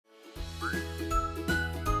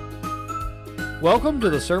Welcome to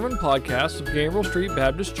the Sermon Podcast of Gambriel Street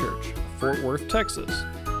Baptist Church, Fort Worth, Texas.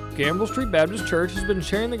 Gambriel Street Baptist Church has been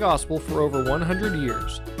sharing the gospel for over 100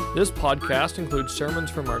 years. This podcast includes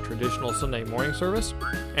sermons from our traditional Sunday morning service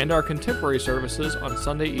and our contemporary services on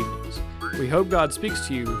Sunday evenings. We hope God speaks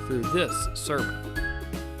to you through this sermon.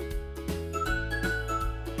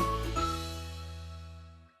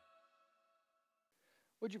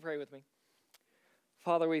 Would you pray with me?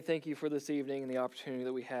 Father, we thank you for this evening and the opportunity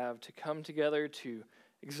that we have to come together to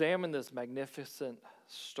examine this magnificent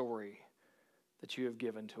story that you have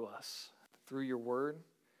given to us through your word.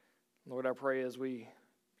 Lord, I pray as we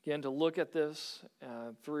begin to look at this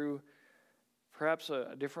through perhaps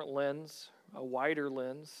a different lens, a wider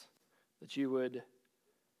lens, that you would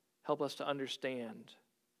help us to understand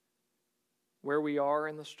where we are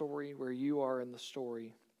in the story, where you are in the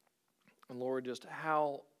story, and Lord, just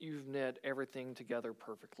how you've knit everything together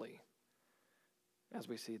perfectly as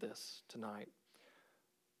we see this tonight.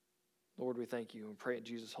 Lord, we thank you and pray in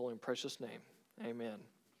Jesus' holy and precious name. Amen.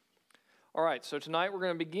 All right, so tonight we're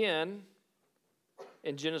going to begin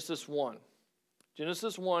in Genesis 1.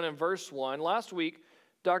 Genesis 1 and verse 1. Last week,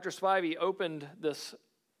 Dr. Spivey opened this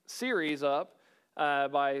series up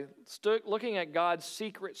by looking at God's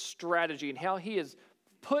secret strategy and how he has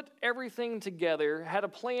put everything together, had a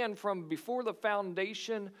plan from before the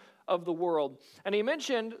foundation of the world. And he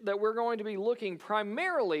mentioned that we're going to be looking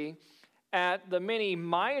primarily at the many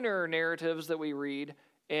minor narratives that we read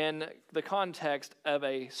in the context of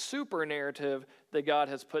a super narrative that God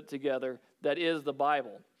has put together that is the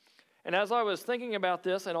Bible. And as I was thinking about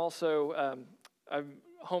this, and also I'm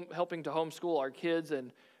helping to homeschool our kids,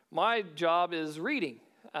 and my job is reading,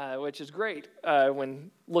 which is great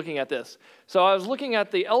when looking at this. So I was looking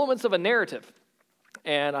at the elements of a narrative,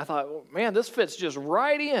 and I thought, well, man, this fits just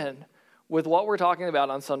right in with what we're talking about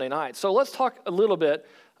on Sunday night. So let's talk a little bit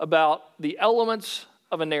about the elements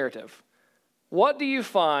of a narrative. What do you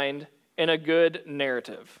find in a good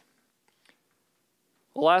narrative?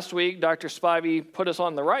 Last week, Dr. Spivey put us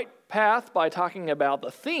on the right path by talking about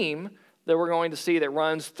the theme that we're going to see that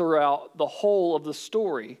runs throughout the whole of the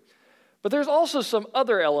story. But there's also some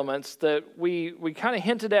other elements that we kind of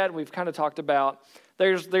hinted at, we've kind of talked about.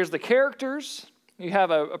 There's the characters. You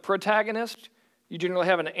have a protagonist. You generally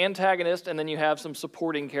have an antagonist, and then you have some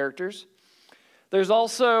supporting characters. There's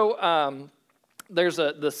also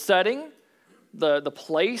the setting, the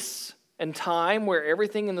place and time where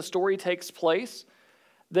everything in the story takes place.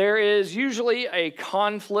 There is usually a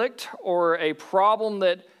conflict or a problem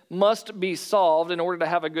that must be solved in order to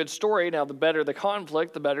have a good story. Now, the better the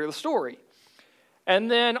conflict, the better the story.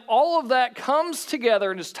 And then all of that comes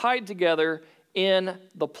together and is tied together in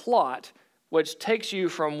the plot, which takes you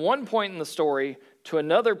from one point in the story to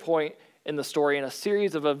another point in the story in a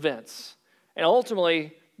series of events. And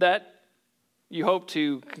ultimately, that you hope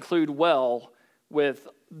to conclude well with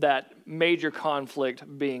that major conflict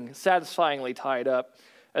being satisfyingly tied up,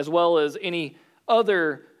 as well as any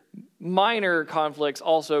other minor conflicts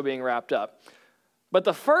also being wrapped up. But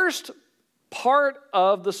the first part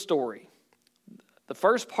of the story, the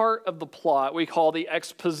first part of the plot, we call the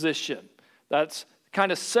exposition. That's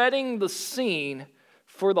kind of setting the scene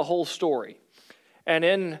for the whole story. And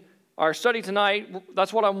in our study tonight,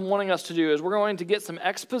 that's what I'm wanting us to do, is we're going to get some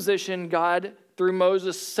exposition. God, through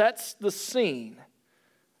Moses, sets the scene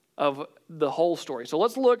of the whole story. So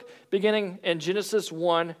let's look beginning in Genesis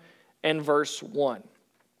 1 and verse 1.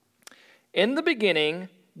 In the beginning,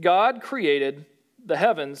 God created the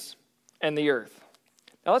heavens and the earth.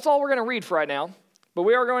 Now, that's all we're going to read for right now, but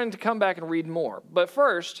we are going to come back and read more. But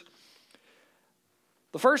first,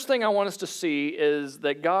 the first thing I want us to see is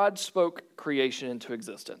that God spoke creation into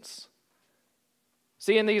existence.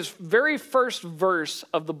 See, in these very first verse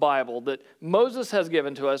of the Bible that Moses has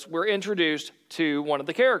given to us, we're introduced to one of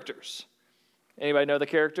the characters. Anybody know the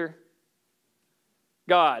character?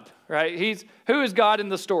 God, right? Who is God in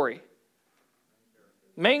the story?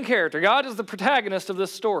 Main character. God is the protagonist of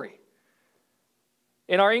this story.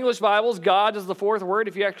 In our English Bibles, God is the fourth word.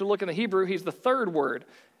 If you actually look in the Hebrew, he's the third word.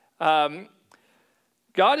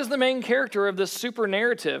 God is the main character of this super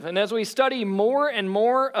narrative. And as we study more and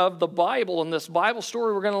more of the Bible and this Bible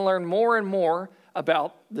story, we're going to learn more and more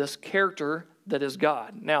about this character that is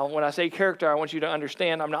God. Now, when I say character, I want you to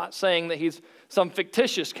understand I'm not saying that he's some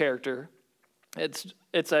fictitious character.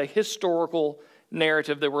 It's a historical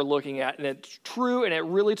narrative that we're looking at, and it's true, and it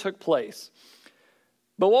really took place.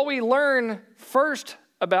 But what we learn first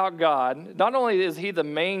about God, not only is he the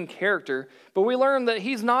main character, but we learn that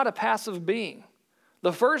he's not a passive being.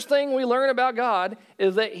 The first thing we learn about God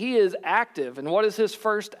is that he is active. And what is his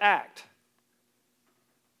first act?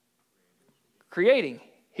 creating.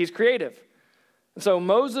 He's creative. And so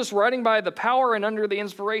Moses, writing by the power and under the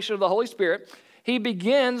inspiration of the Holy Spirit, he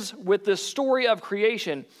begins with this story of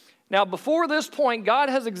creation. Now, before this point, God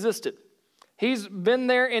has existed. He's been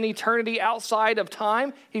there in eternity outside of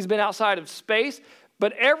time. He's been outside of space.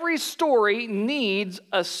 But every story needs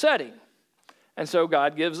a setting. And so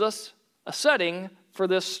God gives us a setting for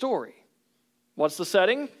this story. What's the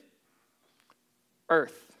setting?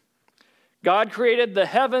 Earth. God created the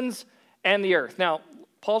heavens and the earth. Now,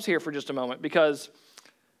 pause here for just a moment because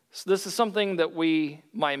this is something that we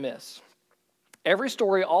might miss. Every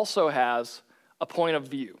story also has a point of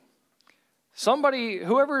view.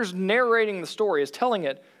 Whoever's narrating the story is telling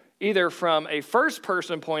it either from a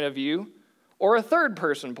first-person point of view or a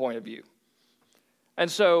third-person point of view. And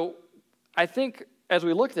so I think as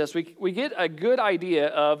we look at this, we get a good idea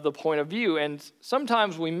of the point of view, and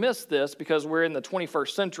sometimes we miss this because we're in the 21st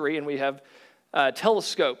century and we have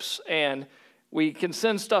telescopes and we can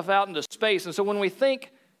send stuff out into space. And so when we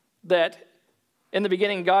think that in the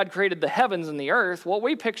beginning God created the heavens and the earth, what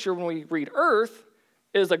we picture when we read earth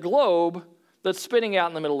is a globe that's spinning out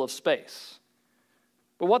in the middle of space.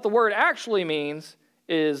 But what the word actually means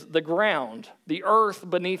is the ground, the earth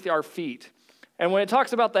beneath our feet. And when it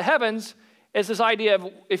talks about the heavens, it's this idea of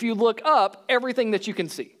if you look up, everything that you can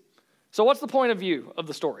see. So what's the point of view of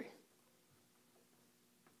the story?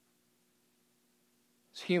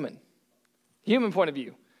 It's human point of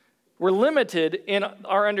view. We're limited in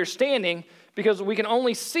our understanding because we can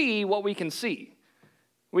only see what we can see.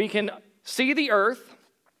 We can see the earth,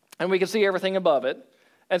 and we can see everything above it.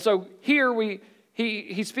 And so here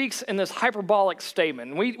he speaks in this hyperbolic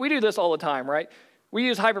statement. We do this all the time, right? We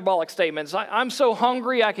use hyperbolic statements. I'm so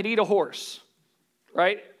hungry I could eat a horse,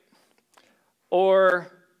 right?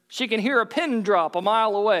 Or she can hear a pin drop a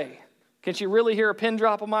mile away. Can she really hear a pin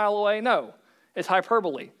drop a mile away? No, it's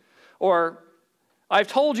hyperbole. Or I've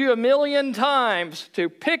told you 1,000,000 times to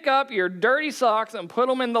pick up your dirty socks and put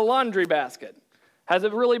them in the laundry basket. Has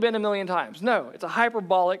it really been 1,000,000 times? No, it's a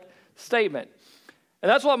hyperbolic statement. And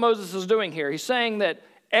that's what Moses is doing here. He's saying that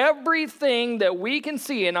everything that we can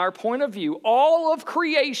see in our point of view, all of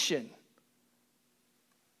creation,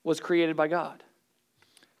 was created by God.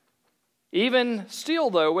 Even still,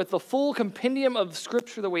 though, with the full compendium of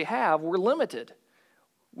Scripture that we have, we're limited.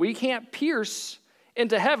 We can't pierce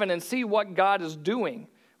into heaven and see what God is doing.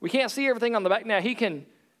 We can't see everything on the back. Now, He can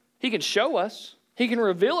show us. He can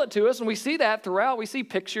reveal it to us, and we see that throughout. We see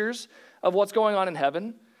pictures of what's going on in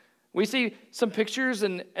heaven. We see some pictures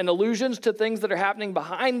and allusions to things that are happening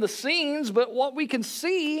behind the scenes, but what we can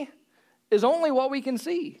see is only what we can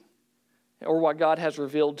see, or what God has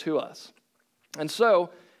revealed to us. And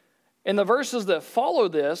so, in the verses that follow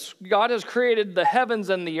this, God has created the heavens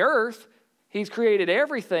and the earth. He's created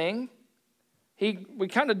everything. We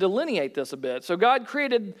kind of delineate this a bit. So God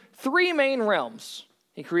created 3 main realms.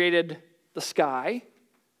 He created the sky,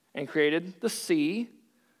 and He created the sea,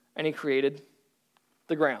 and He created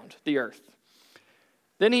the ground, the earth.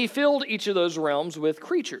 Then He filled each of those realms with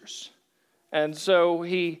creatures. And so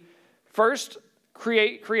He first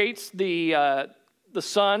creates the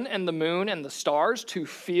sun and the moon and the stars to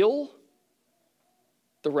fill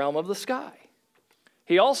the realm of the sky.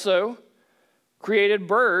 He also created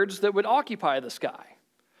birds that would occupy the sky.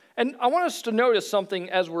 And I want us to notice something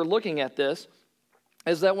as we're looking at this,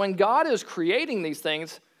 is that when God is creating these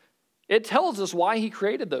things, it tells us why He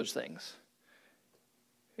created those things.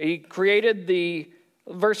 He created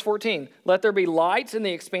verse 14, let there be lights in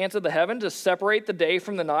the expanse of the heaven to separate the day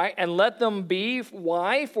from the night, and let them be,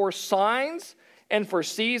 why? For signs and for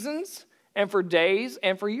seasons and for days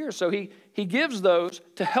and for years. So he gives those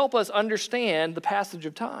to help us understand the passage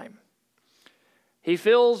of time. He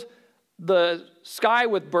fills the sky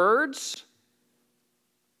with birds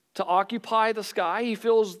to occupy the sky. He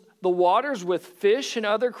fills the waters with fish and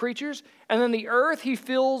other creatures. And then the earth He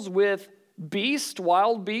fills with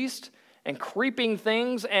wild beasts, and creeping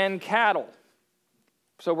things and cattle.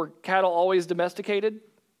 So were cattle always domesticated?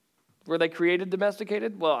 Were they created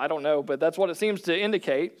domesticated? Well, I don't know, but that's what it seems to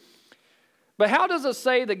indicate. But how does it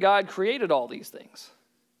say that God created all these things?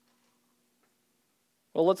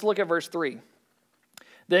 Well, let's look at verse 3.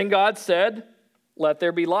 Then God said, let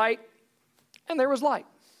there be light, and there was light.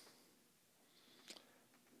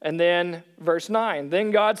 And then verse 9,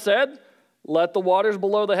 then God said, let the waters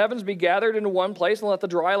below the heavens be gathered into one place, and let the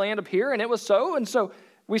dry land appear, and it was so. And so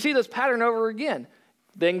we see this pattern over again.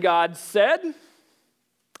 Then God said,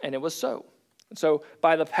 and it was so. And so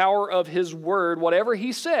by the power of His word, whatever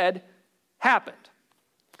He said happened.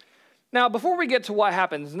 Now, before we get to what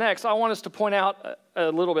happens next, I want us to point out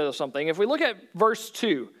a little bit of something. If we look at verse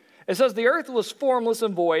 2, It says, the earth was formless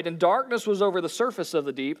and void, and darkness was over the surface of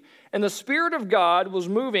the deep, and the Spirit of God was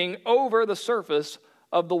moving over the surface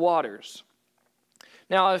of the waters.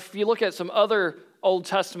 Now, if you look at some other Old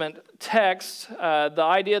Testament texts, the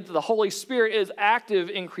idea that the Holy Spirit is active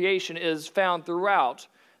in creation is found throughout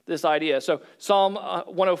this idea. So Psalm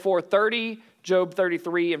 104:30, Job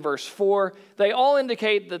 33 and verse 4, they all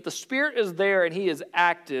indicate that the Spirit is there and he is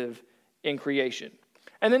active in creation.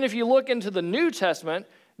 And then if you look into the New Testament,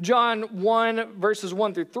 John 1 verses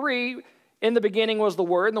 1 through 3, in the beginning was the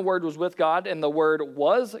Word, and the Word was with God, and the Word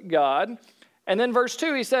was God. And then verse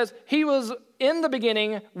 2, he says, he was in the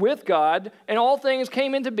beginning with God, and all things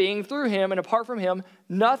came into being through him, and apart from him,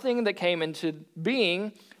 nothing that came into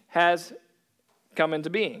being has come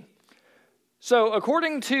into being. So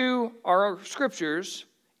according to our scriptures,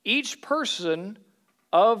 each person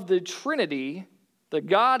of the Trinity, the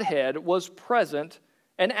Godhead, was present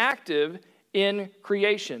and active in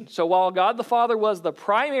creation. So while God the Father was the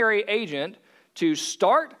primary agent to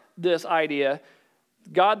start this idea,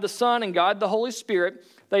 God the Son and God the Holy Spirit,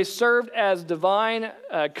 they served as divine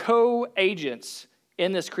co-agents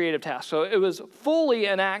in this creative task. So it was fully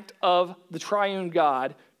an act of the triune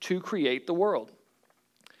God to create the world.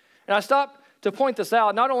 And I stopped to point this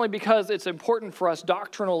out, not only because it's important for us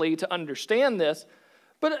doctrinally to understand this,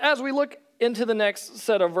 but as we look into the next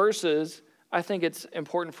set of verses, I think it's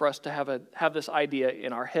important for us to have this idea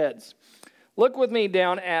in our heads. Look with me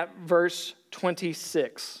down at verse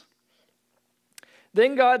 26.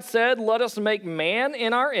 Then God said, let us make man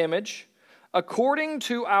in our image, according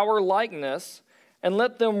to our likeness, and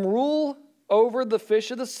let them rule over the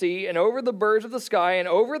fish of the sea, and over the birds of the sky, and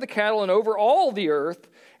over the cattle, and over all the earth,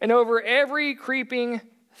 and over every creeping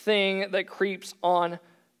thing that creeps on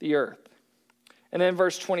the earth. And then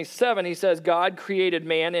verse 27, he says, God created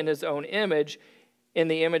man in his own image. In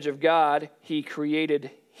the image of God, he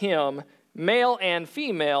created him. Male and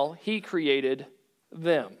female, he created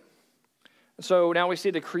them. So now we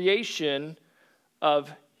see the creation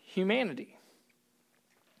of humanity.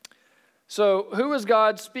 So who is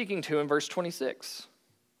God speaking to in verse 26?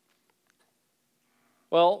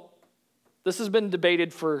 Well, this has been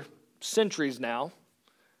debated for centuries now.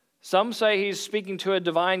 Some say he's speaking to a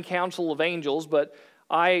divine council of angels, but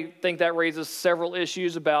I think that raises several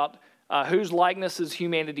issues about whose likeness is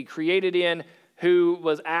humanity created in, who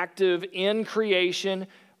was active in creation,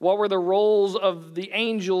 what were the roles of the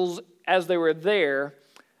angels as they were there.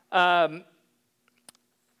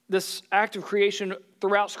 This act of creation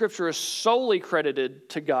throughout Scripture is solely credited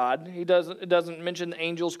to God. It doesn't mention the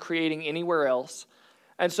angels creating anywhere else.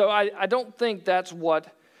 And so I don't think that's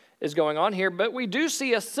what is going on here, but we do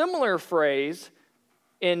see a similar phrase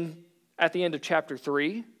at the end of chapter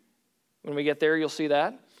 3. When we get there, you'll see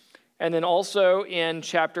that. And then also in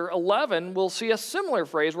chapter 11, we'll see a similar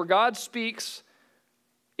phrase where God speaks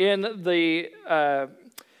in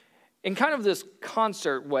kind of this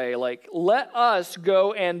concert way, like, let us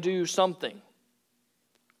go and do something.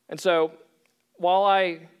 And so while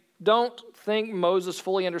I don't think Moses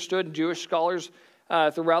fully understood, and Jewish scholars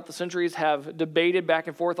throughout the centuries have debated back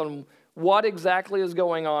and forth on what exactly is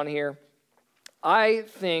going on here, I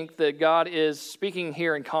think that God is speaking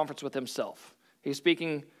here in conference with himself. He's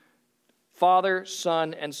speaking Father,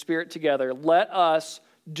 Son, and Spirit together. Let us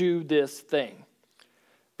do this thing.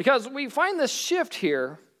 Because we find this shift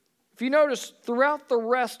here. If you notice, throughout the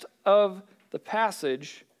rest of the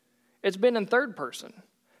passage, it's been in third person.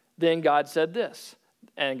 Then God said this,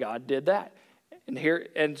 and God did that.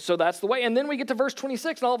 And so that's the way. And then we get to verse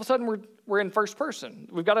 26, and all of a sudden we're in first person.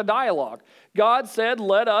 We've got a dialogue. God said,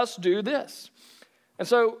 let us do this. And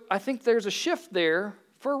so I think there's a shift there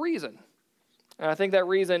for a reason. And I think that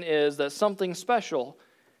reason is that something special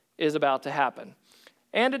is about to happen.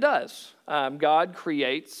 And it does. God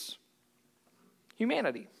creates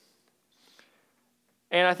humanity.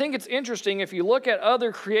 And I think it's interesting if you look at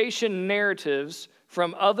other creation narratives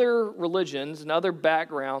from other religions and other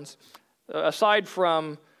backgrounds, aside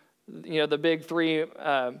from the big three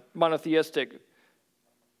monotheistic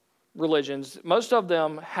religions, most of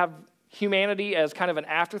them have humanity as kind of an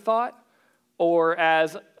afterthought or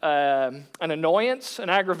as an annoyance, an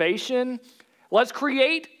aggravation. Let's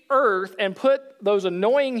create earth and put those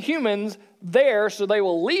annoying humans there so they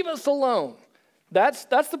will leave us alone. That's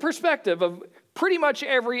the perspective of pretty much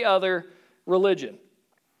every other religion.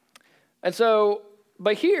 And so,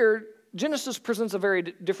 but here, Genesis presents a very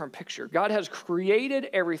different picture. God has created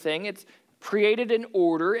everything. It's created in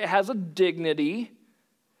order. It has a dignity.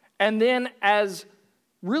 And then as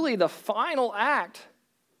really the final act,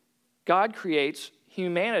 God creates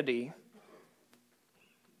humanity.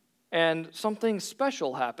 And something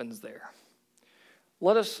special happens there.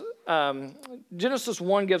 Genesis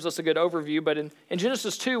 1 gives us a good overview, but in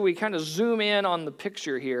Genesis 2, we kind of zoom in on the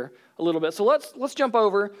picture here a little bit. So let's jump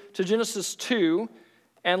over to Genesis 2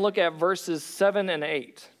 and look at verses 7 and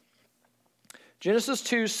 8. Genesis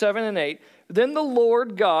 2, 7 and 8. Then the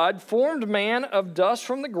Lord God formed man of dust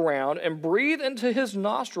from the ground and breathed into his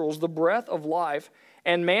nostrils the breath of life,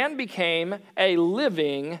 and man became a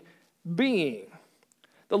living being.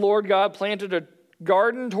 The Lord God planted a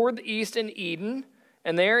garden toward the east in Eden,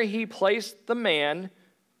 and there he placed the man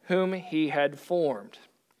whom he had formed.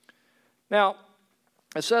 Now,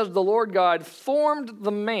 it says the Lord God formed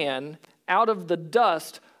the man out of the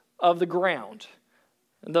dust of the ground.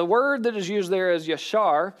 The word that is used there is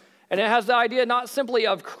yashar, and it has the idea not simply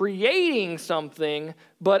of creating something,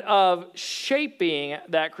 but of shaping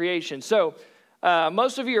that creation. So,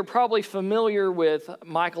 most of you are probably familiar with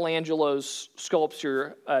Michelangelo's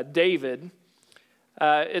sculpture, David.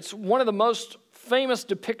 It's one of the most famous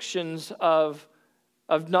depictions of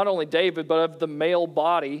not only David, but of the male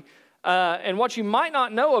body. And what you might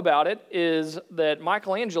not know about it is that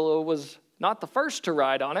Michelangelo was not the first to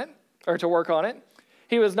ride on it, or to work on it.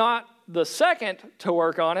 He was not the second to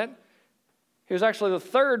work on it. He was actually the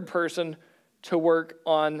third person to work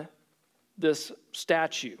on this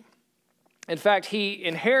statue. In fact, he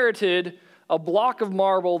inherited a block of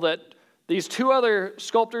marble that these two other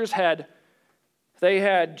sculptors had. They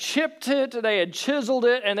had chipped it, they had chiseled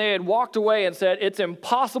it, and they had walked away and said, it's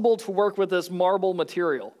impossible to work with this marble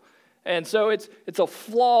material. And so it's a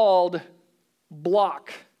flawed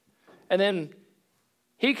block. And then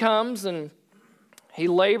he comes and he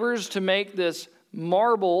labors to make this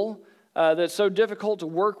marble that's so difficult to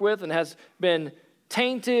work with and has been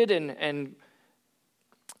tainted and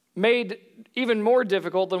made even more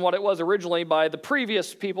difficult than what it was originally by the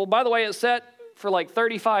previous people. By the way, it set for like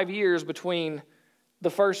 35 years between the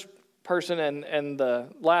first person and the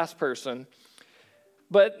last person.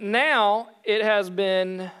 But now it has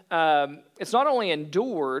been, it's not only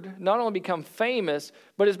endured, not only become famous,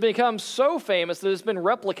 but it's become so famous that it's been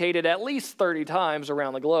replicated at least 30 times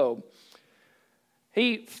around the globe.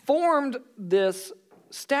 He formed this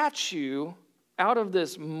statue out of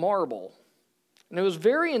this marble, and it was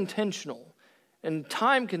very intentional and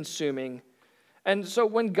time-consuming. And so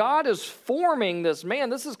when God is forming this man,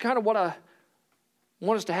 this is kind of what I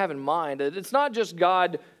want us to have in mind. It's not just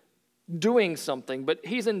God doing something, but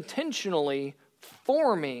he's intentionally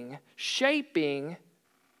forming, shaping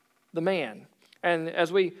the man. And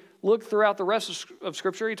as we look throughout the rest of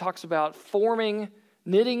Scripture, he talks about forming,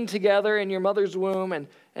 knitting together in your mother's womb,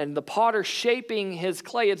 and the potter shaping his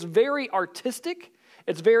clay. It's very artistic,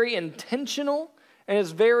 it's very intentional, and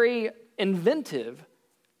it's very inventive,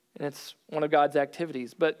 and it's one of God's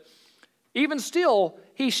activities. But even still,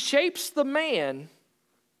 he shapes the man,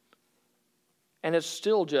 and it's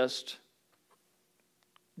still just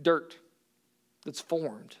dirt that's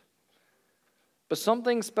formed. But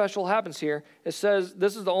something special happens here. It says,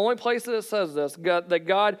 this is the only place that it says this, that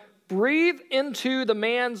God breathed into the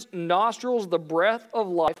man's nostrils the breath of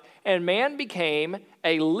life, and man became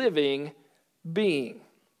a living being.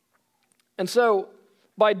 And so,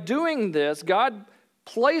 by doing this, God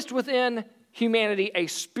placed within humanity a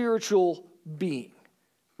spiritual being.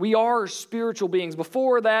 We are spiritual beings.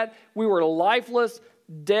 Before that, we were lifeless,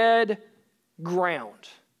 dead ground,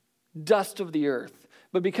 dust of the earth.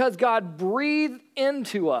 But because God breathed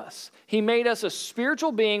into us, he made us a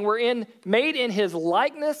spiritual being. We're made in his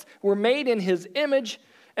likeness. We're made in his image.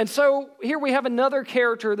 And so here we have another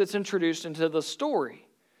character that's introduced into the story.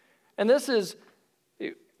 And this is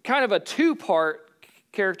kind of a two-part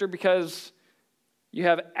character because you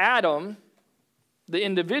have Adam, the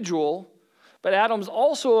individual, but Adam's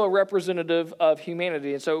also a representative of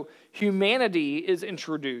humanity. And so humanity is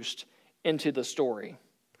introduced into the story.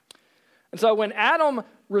 And so when Adam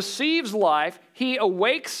receives life, he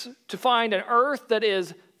awakes to find an earth that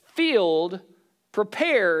is filled,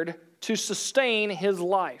 prepared to sustain his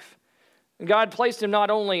life. And God placed him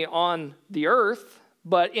not only on the earth,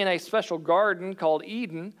 but in a special garden called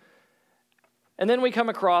Eden. And then we come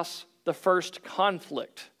across the first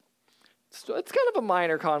conflict. It's kind of a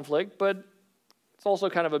minor conflict, but it's also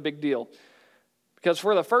kind of a big deal. Because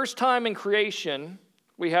for the first time in creation,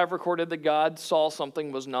 we have recorded that God saw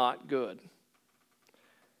something was not good.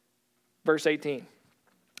 Verse 18,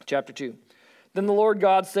 chapter 2. Then the Lord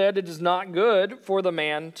God said, "It is not good for the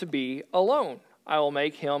man to be alone. I will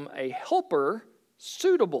make him a helper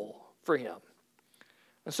suitable for him."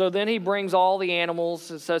 And so then he brings all the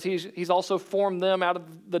animals. It says he's also formed them out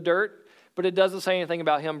of the dirt, but it doesn't say anything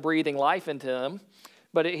about him breathing life into them.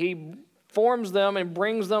 But he forms them and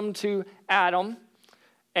brings them to Adam.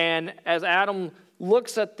 And as Adam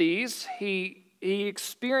looks at these, he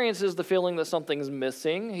experiences the feeling that something's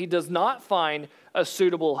missing. He does not find a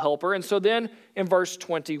suitable helper. And so then in verse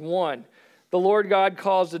 21, the Lord God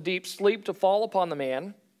caused a deep sleep to fall upon the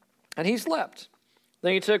man, and he slept.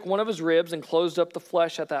 Then he took one of his ribs and closed up the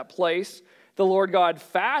flesh at that place. The Lord God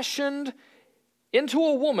fashioned into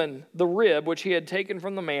a woman the rib which he had taken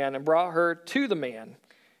from the man and brought her to the man.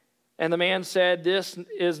 And the man said, "This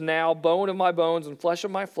is now bone of my bones and flesh of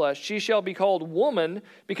my flesh. She shall be called woman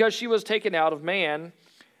because she was taken out of man."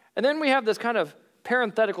 And then we have this kind of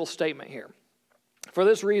parenthetical statement here. "For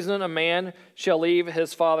this reason, a man shall leave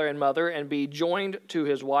his father and mother and be joined to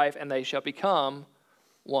his wife, and they shall become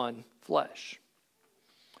one flesh."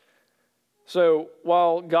 So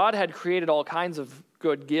while God had created all kinds of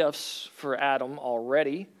good gifts for Adam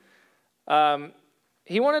already,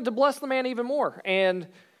 he wanted to bless the man even more. And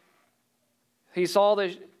he saw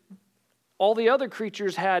that all the other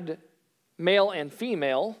creatures had male and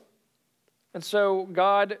female. And so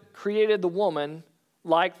God created the woman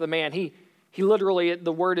like the man. He literally,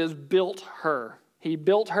 the word is built her. He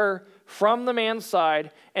built her from the man's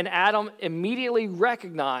side, and Adam immediately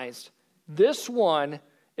recognized, this one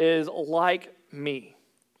is like me.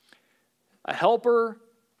 A helper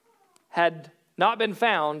had not been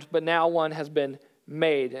found, but now one has been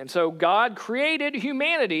made. And so God created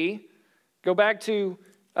humanity. Go back to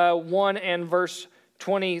 1 and verse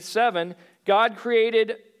 27. God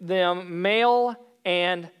created them male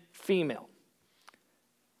and female.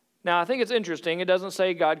 Now, I think it's interesting. It doesn't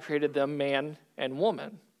say God created them man and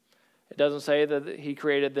woman. It doesn't say that he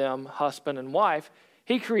created them husband and wife.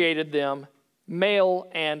 He created them male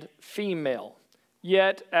and female.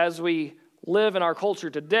 Yet, as we live in our culture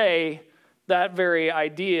today, that very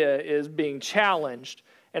idea is being challenged.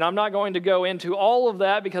 And I'm not going to go into all of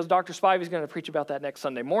that because Dr. Spivey is going to preach about that next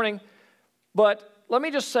Sunday morning. But let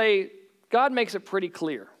me just say, God makes it pretty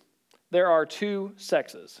clear. There are two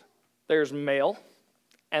sexes. There's male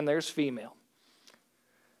and there's female.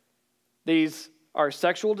 These are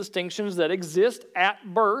sexual distinctions that exist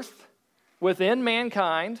at birth within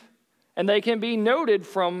mankind, and they can be noted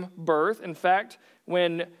from birth. In fact,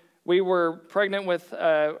 when we were pregnant with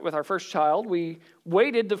our first child, we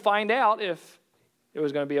waited to find out if it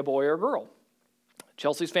was going to be a boy or a girl.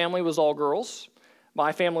 Chelsea's family was all girls.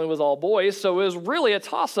 My family was all boys, so it was really a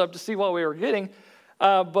toss-up to see what we were getting.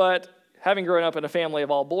 But having grown up in a family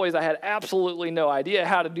of all boys, I had absolutely no idea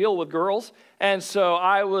how to deal with girls. And so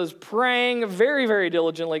I was praying very, very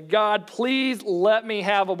diligently, "God, please let me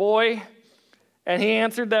have a boy." And he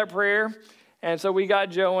answered that prayer. And so we got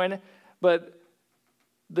Joan. But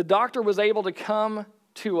the doctor was able to come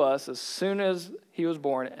to us as soon as he was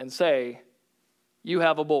born and say, "You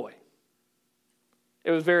have a boy."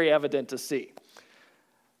 It was very evident to see.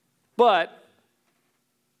 But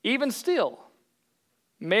even still,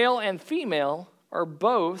 male and female are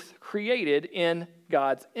both created in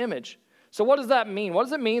God's image. So what does that mean? What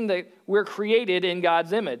does it mean that we're created in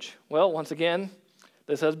God's image? Well, once again,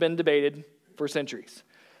 this has been debated for centuries.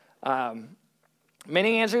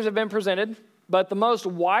 Many answers have been presented, but the most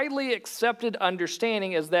widely accepted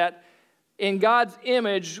understanding is that in God's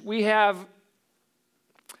image, we have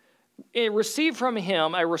received from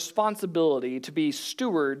him a responsibility to be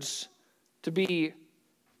stewards, to be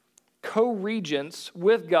co-regents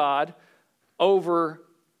with God over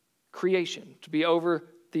creation, to be over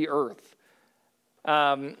the earth.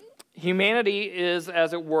 Humanity is,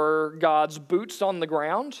 as it were, God's boots on the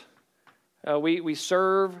ground. We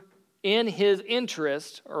serve in his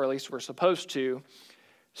interest, or at least we're supposed to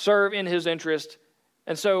serve in his interest.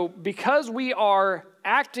 And so because we are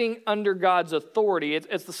acting under God's authority,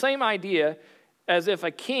 it's the same idea as if a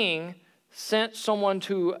king sent someone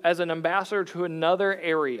as an ambassador to another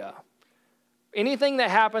area. Anything that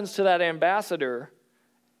happens to that ambassador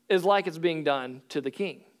is like it's being done to the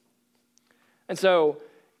king. And so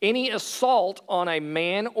any assault on a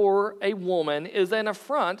man or a woman is an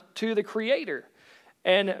affront to the Creator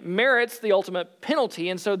and merits the ultimate penalty.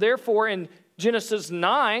 And so therefore in Genesis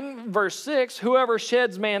 9, verse 6, "Whoever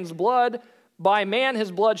sheds man's blood, by man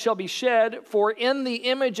his blood shall be shed, for in the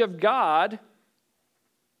image of God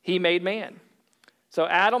he made man." So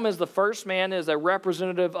Adam is the first man, is a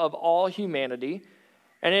representative of all humanity.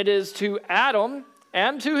 And it is to Adam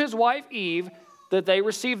and to his wife Eve that they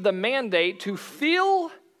received the mandate to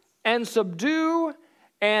fill and subdue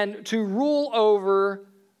and to rule over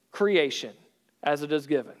creation as it is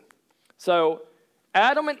given. So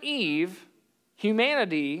Adam and Eve,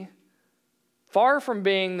 humanity, far from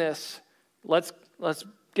being this, let's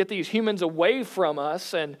get these humans away from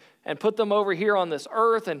us and put them over here on this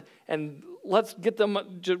earth and let's get them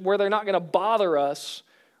where they're not going to bother us,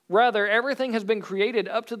 Rather, everything has been created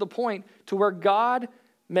up to the point to where God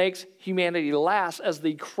makes humanity last as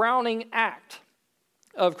the crowning act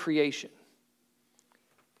of creation.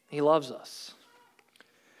 He loves us.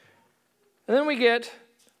 And then we get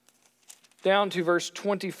down to verse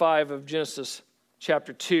 25 of Genesis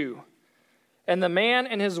chapter 2. And the man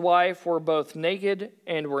and his wife were both naked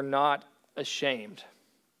and were not ashamed.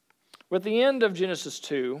 With the end of Genesis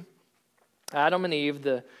 2, Adam and Eve,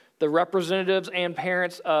 the representatives and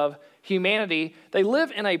parents of humanity, they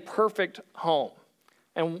live in a perfect home.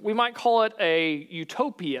 And we might call it a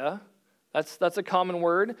utopia. That's a common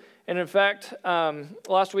word. And in fact,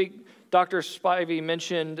 last week, Dr. Spivey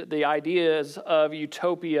mentioned the ideas of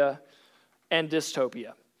utopia and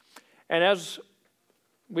dystopia. And as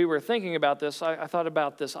we were thinking about this, I thought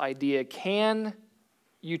about this idea: can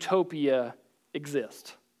utopia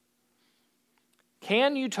exist?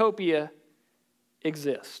 Can utopia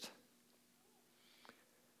exist?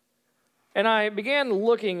 And I began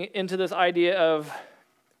looking into this idea of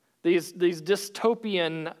these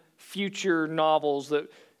dystopian future novels that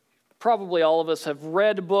probably all of us have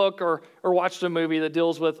read a book or watched a movie that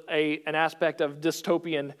deals with an aspect of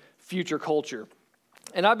dystopian future culture.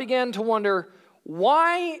 And I began to wonder,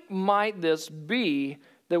 why might this be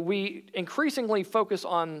that we increasingly focus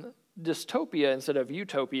on dystopia instead of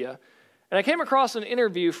utopia? And I came across an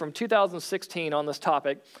interview from 2016 on this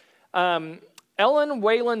topic. Ellen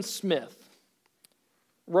Wayland Smith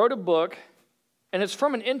wrote a book, and it's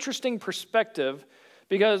from an interesting perspective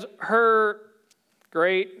because her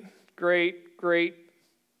great, I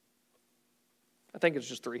think it's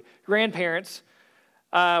just 3, grandparents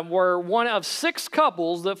were one of 6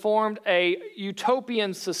 couples that formed a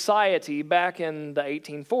utopian society back in the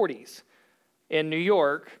 1840s in New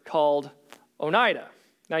York called Oneida.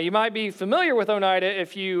 Now, you might be familiar with Oneida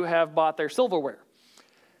if you have bought their silverware.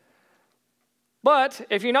 But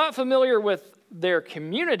if you're not familiar with their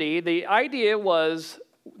community, the idea was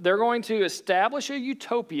they're going to establish a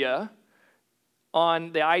utopia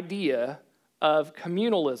on the idea of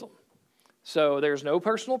communalism. So there's no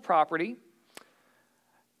personal property.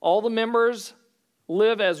 All the members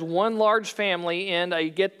live as one large family in a,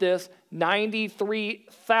 get this,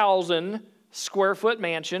 93,000 square foot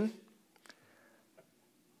mansion.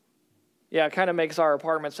 Yeah, it kind of makes our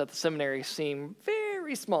apartments at the seminary seem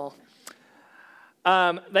very small.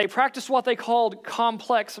 They practiced what they called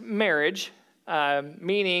complex marriage,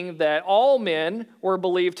 meaning that all men were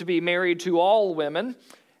believed to be married to all women,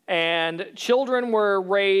 and children were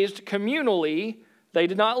raised communally. They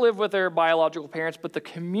did not live with their biological parents, but the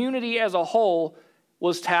community as a whole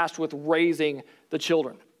was tasked with raising the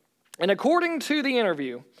children. And according to the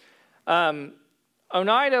interview,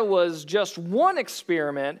 Oneida was just one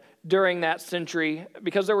experiment during that century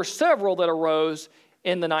because there were several that arose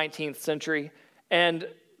in the 19th century. And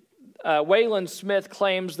Wayland Smith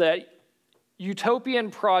claims that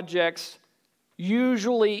utopian projects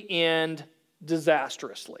usually end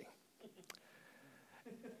disastrously.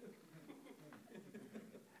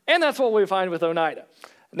 And that's what we find with Oneida.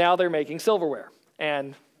 Now they're making silverware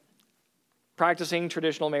and practicing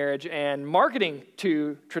traditional marriage and marketing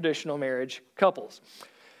to traditional marriage couples.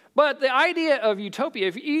 But the idea of utopia,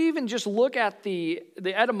 if you even just look at the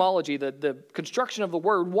etymology, the construction of the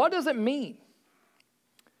word, what does it mean?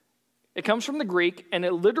 It comes from the Greek, and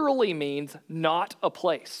it literally means not a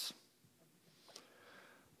place.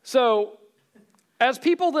 So, as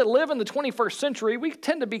people that live in the 21st century, we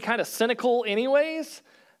tend to be kind of cynical anyways.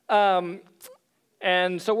 And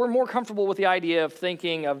so we're more comfortable with the idea of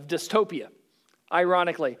thinking of dystopia,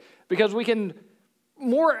 ironically, because we can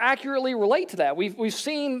more accurately relate to that. We've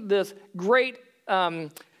seen this great,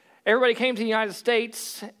 everybody came to the United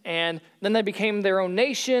States, and then they became their own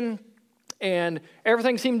nation, and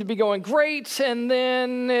everything seemed to be going great, and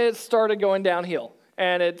then it started going downhill.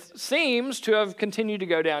 And it seems to have continued to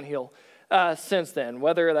go downhill since then.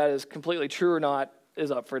 Whether that is completely true or not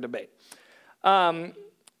is up for debate. And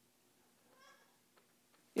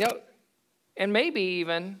maybe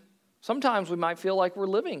even sometimes we might feel like we're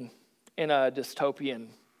living in a dystopian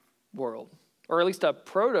world, or at least a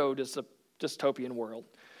proto-dystopian world.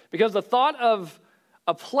 Because the thought of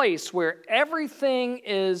a place where everything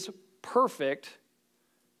is perfect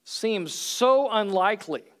seems so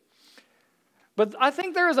unlikely. But I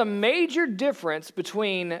think there is a major difference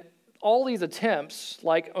between all these attempts,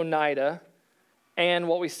 like Oneida, and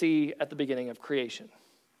what we see at the beginning of creation.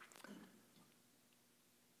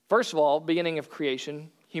 First of all, beginning of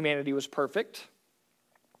creation, humanity was perfect.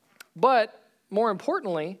 But more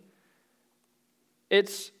importantly,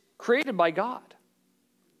 it's created by God.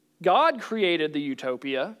 God created the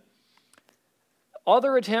utopia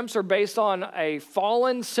Other attempts are based on a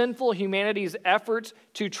fallen, sinful humanity's efforts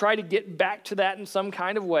to try to get back to that in some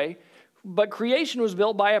kind of way. But creation was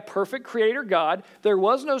built by a perfect creator God. There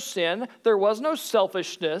was no sin. There was no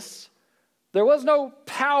selfishness. There was no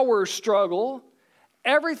power struggle.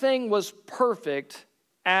 Everything was perfect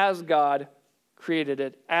as God created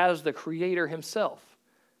it, as the Creator himself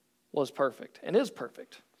was perfect and is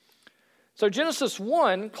perfect. So Genesis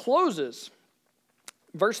 1 closes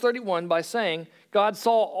verse 31 by saying, God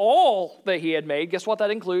saw all that he had made. Guess what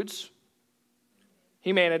that includes?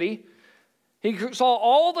 Humanity. He saw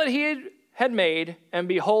all that he had made, and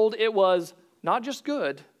behold, it was not just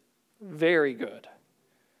good, very good.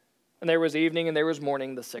 And there was evening and there was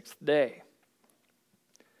morning the sixth day.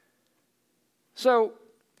 So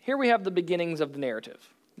here we have the beginnings of the narrative.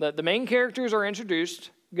 The main characters are introduced.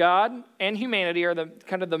 God and humanity are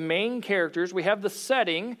kind of the main characters. We have the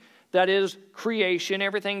setting, that is creation.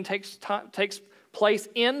 Everything takes place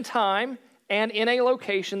in time and in a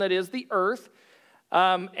location that is the earth.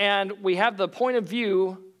 And we have the point of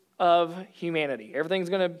view of humanity. Everything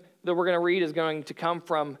that we're going to read is going to come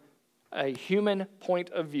from a human point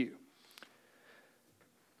of view.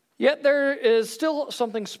 Yet there is still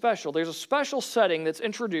something special. There's a special setting that's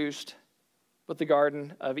introduced with the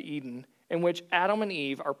Garden of Eden in which Adam and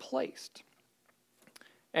Eve are placed.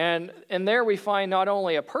 And there we find not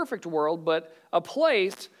only a perfect world, but a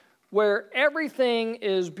place where everything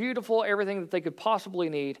is beautiful, everything that they could possibly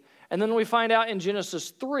need. And then we find out in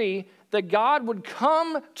Genesis 3 that God would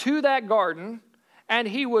come to that garden and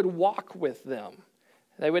he would walk with them.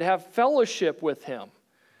 They would have fellowship with him.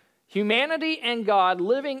 Humanity and God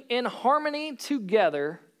living in harmony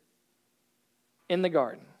together in the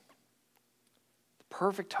garden. The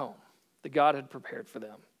perfect home that God had prepared for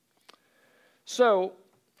them. So,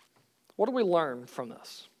 what do we learn from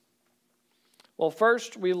this? Well,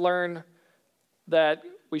 first, we learn that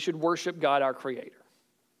we should worship God, our Creator.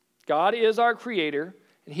 God is our Creator,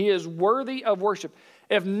 and he is worthy of worship.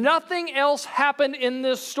 If nothing else happened in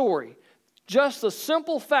this story, just the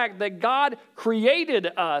simple fact that God created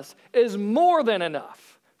us is more than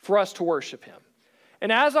enough for us to worship him.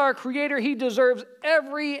 And as our Creator, he deserves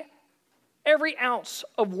every ounce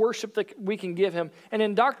of worship that we can give him. And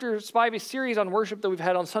in Dr. Spivey's series on worship that we've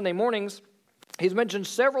had on Sunday mornings, he's mentioned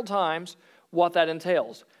several times what that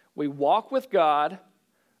entails. We walk with God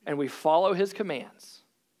and we follow his commands.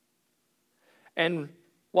 And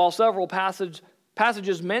while several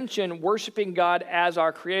passages mention worshiping God as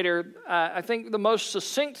our Creator, I think the most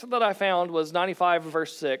succinct that I found was 95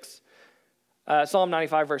 verse 6. Psalm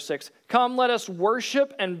 95 verse 6. Come, let us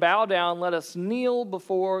worship and bow down. Let us kneel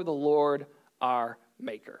before the Lord our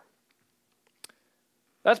Maker.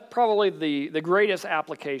 That's probably the greatest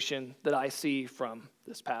application that I see from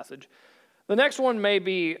this passage. The next one may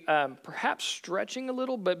be perhaps stretching a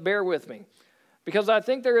little, but bear with me. Because I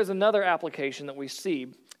think there is another application that we see.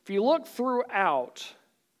 If you look throughout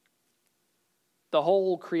the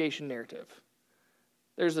whole creation narrative,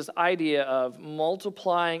 there's this idea of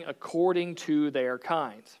multiplying according to their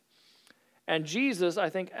kinds. And Jesus, I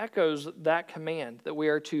think, echoes that command that we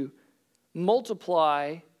are to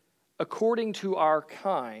multiply according to our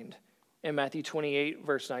kind in Matthew 28,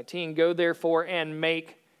 verse 19. Go therefore and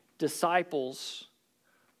make disciples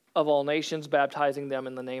of all nations, baptizing them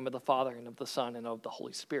in the name of the Father and of the Son and of the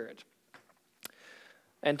Holy Spirit,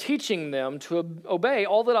 and teaching them to obey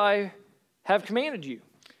all that I have commanded you.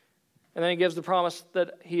 And then he gives the promise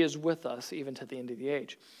that he is with us even to the end of the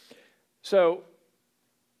age. So,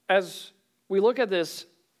 as we look at this,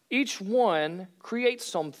 each one creates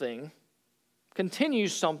something,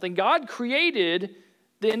 continues something. God created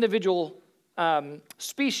the individual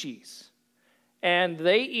species, and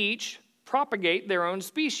they each propagate their own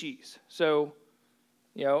species. So,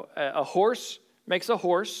 a horse makes a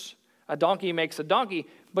horse, a donkey makes a donkey,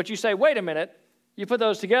 but you say, wait a minute, you put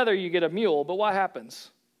those together, you get a mule, but what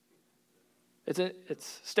happens?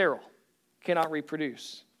 It's sterile, cannot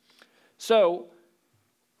reproduce. So,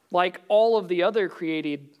 like all of the other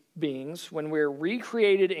created beings, when we're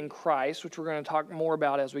recreated in Christ, which we're going to talk more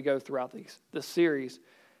about as we go throughout this series,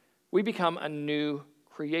 we become a new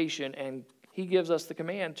creation, and he gives us the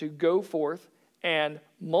command to go forth and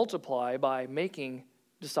multiply by making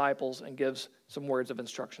disciples, and gives some words of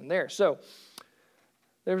instruction there. So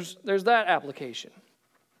there's that application.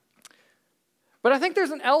 But I think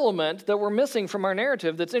there's an element that we're missing from our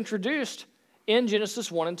narrative that's introduced in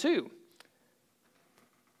Genesis 1 and 2.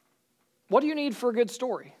 What do you need for a good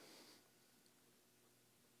story? I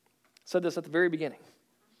said this at the very beginning.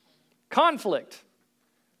 Conflict.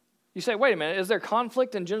 You say, wait a minute, is there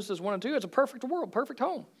conflict in Genesis 1 and 2? It's a perfect world, perfect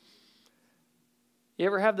home. You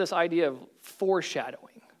ever have this idea of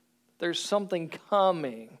foreshadowing? There's something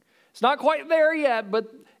coming. It's not quite there yet,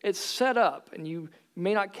 but it's set up, and you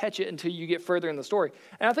may not catch it until you get further in the story.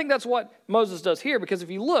 And I think that's what Moses does here, because if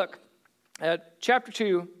you look at chapter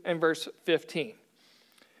 2 and verse 15.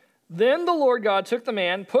 Then the Lord God took the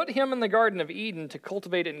man, put him in the Garden of Eden to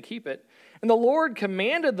cultivate it and keep it. And the Lord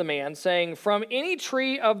commanded the man, saying, from any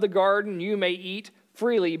tree of the garden you may eat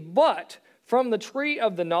freely, but from the tree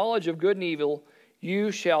of the knowledge of good and evil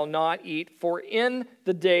you shall not eat, for in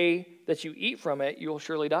the day that you eat from it, you will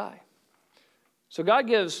surely die. So God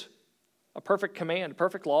gives a perfect command, a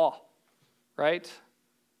perfect law, right?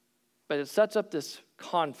 But it sets up this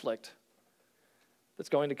conflict that's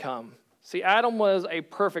going to come. See, Adam was a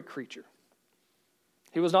perfect creature.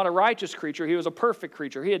 He was not a righteous creature. He was a perfect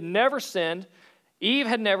creature. He had never sinned. Eve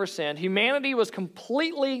had never sinned. Humanity was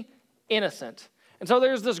completely innocent. And so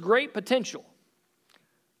there's this great potential.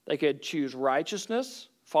 They could choose righteousness,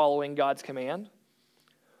 following God's command,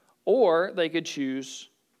 or they could choose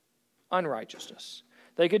unrighteousness.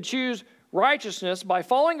 They could choose righteousness by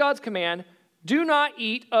following God's command, do not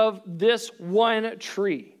eat of this one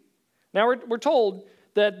tree. Now we're told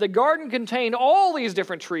that the garden contained all these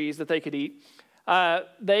different trees that they could eat.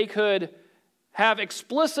 They could have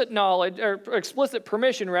explicit knowledge, or explicit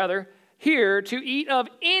permission rather, here to eat of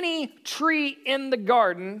any tree in the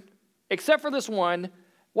garden except for this one.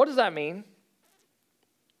 What does that mean?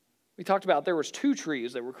 We talked about there was 2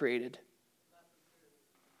 trees that were created.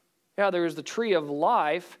 Yeah, there was the tree of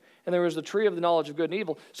life, and there was the tree of the knowledge of good and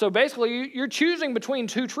evil. So basically, you're choosing between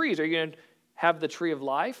 2 trees. Are you going to have the tree of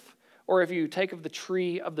life? Or if you take of the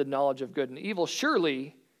tree of the knowledge of good and evil,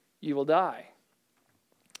 surely you will die.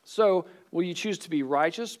 So will you choose to be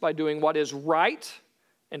righteous by doing what is right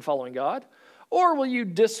and following God? Or will you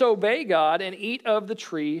disobey God and eat of the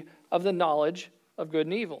tree of the knowledge of good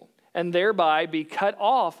and evil, and thereby be cut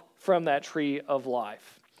off from that tree of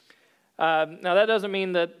life? Now that doesn't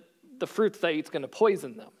mean that the fruit they eat is going to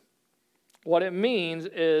poison them. What it means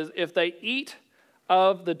is if they eat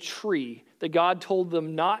of the tree that God told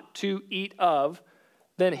them not to eat of,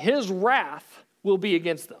 then his wrath will be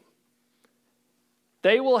against them.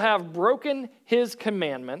 They will have broken his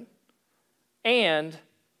commandment, and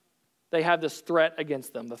they have this threat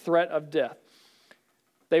against them, the threat of death.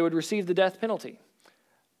 They would receive the death penalty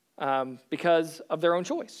because of their own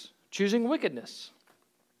choice, choosing wickedness.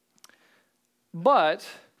 But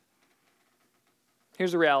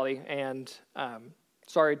here's the reality, and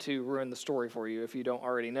sorry to ruin the story for you if you don't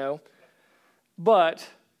already know, but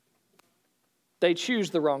they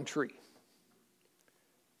choose the wrong tree.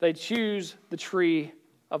 They choose the tree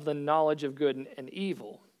of the knowledge of good and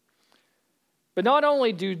evil. But not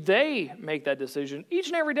only do they make that decision, each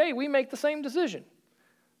and every day we make the same decision.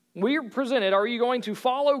 We're presented, are you going to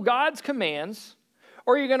follow God's commands,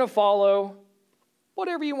 or are you going to follow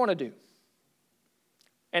whatever you want to do?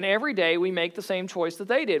 And every day we make the same choice that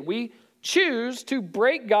they did. We choose to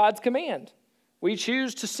break God's command. We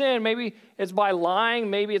choose to sin. Maybe it's by lying.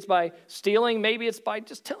 Maybe it's by stealing. Maybe it's by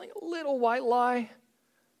just telling a little white lie.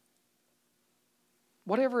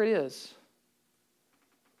 Whatever it is,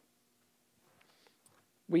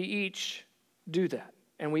 we each do that.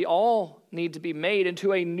 And we all need to be made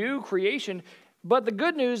into a new creation. But the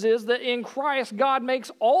good news is that in Christ, God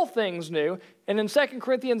makes all things new. And in 2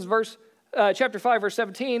 Corinthians chapter 5, verse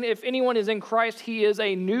 17, if anyone is in Christ, he is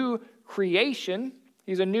a new creation.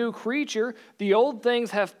 He's a new creature. The old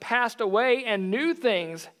things have passed away and new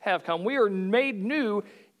things have come. We are made new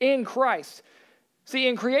in Christ. See,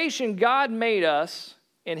 in creation, God made us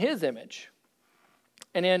in his image.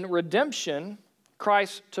 And in redemption,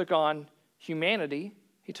 Christ took on humanity.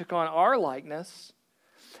 He took on our likeness.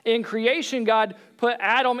 In creation, God put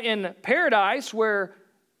Adam in paradise where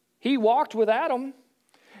he walked with Adam.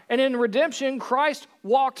 And in redemption, Christ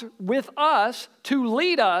walked with us to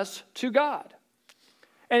lead us to God.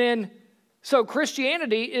 So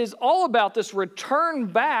Christianity is all about this return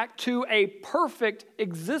back to a perfect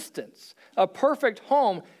existence, a perfect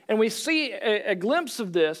home. And we see a glimpse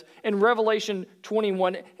of this in Revelation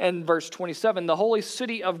 21 and verse 27. The holy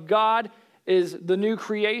city of God is the new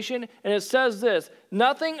creation. And it says this,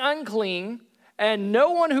 nothing unclean and no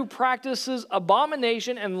one who practices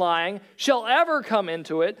abomination and lying shall ever come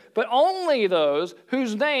into it, but only those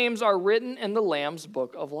whose names are written in the Lamb's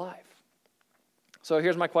book of life. So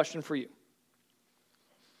here's my question for you.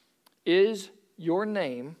 Is your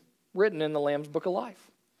name written in the Lamb's book of life?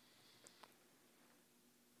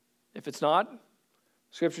 If it's not,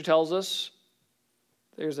 Scripture tells us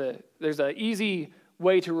there's an easy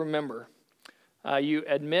way to remember. You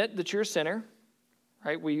admit that you're a sinner,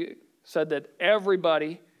 right? We said that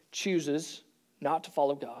everybody chooses not to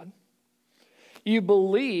follow God. You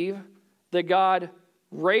believe that God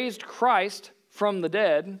raised Christ from the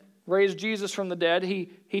dead, raised Jesus from the dead.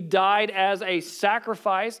 He died as a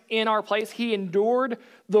sacrifice in our place. He endured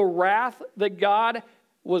the wrath that God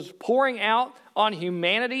was pouring out on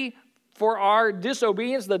humanity for our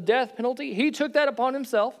disobedience, the death penalty. He took that upon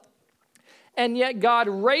himself. And yet God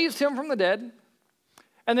raised him from the dead.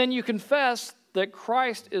 And then you confess that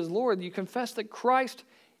Christ is Lord. You confess that Christ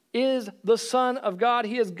is the Son of God.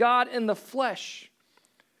 He is God in the flesh.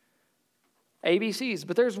 ABCs.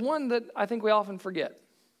 But there's one that I think we often forget.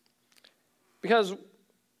 Because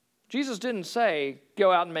Jesus didn't say,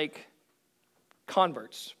 go out and make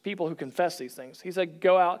converts, people who confess these things. He said,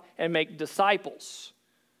 go out and make disciples.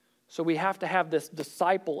 So we have to have this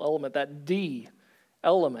disciple element, that D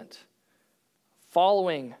element,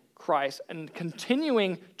 following Christ and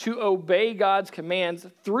continuing to obey God's commands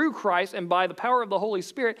through Christ and by the power of the Holy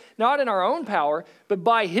Spirit, not in our own power, but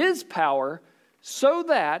by His power, so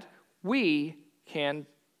that we can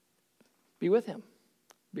be with Him,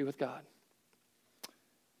 be with God.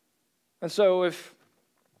 And so if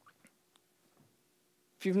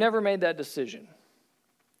you've never made that decision,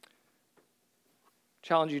 I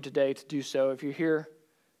challenge you today to do so. If you're here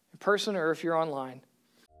in person or if you're online.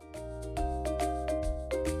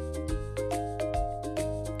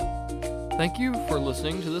 Thank you for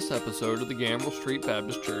listening to this episode of the Gambrel Street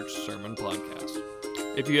Baptist Church Sermon Podcast.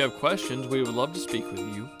 If you have questions, we would love to speak with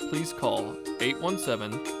you. Please call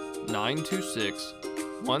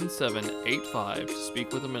 817-926-1785 to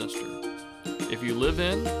speak with a minister. If you live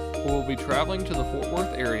in or will be traveling to the Fort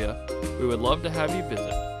Worth area, we would love to have you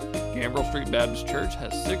visit. Gambrel Street Baptist Church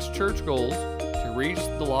has 6 church goals: to reach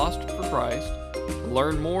the lost for Christ, to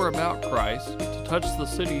learn more about Christ, to touch the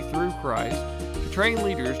city through Christ, to train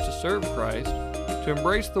leaders to serve Christ, to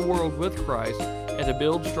embrace the world with Christ, and to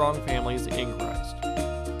build strong families in Christ.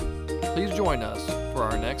 Please join us for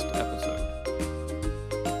our next episode.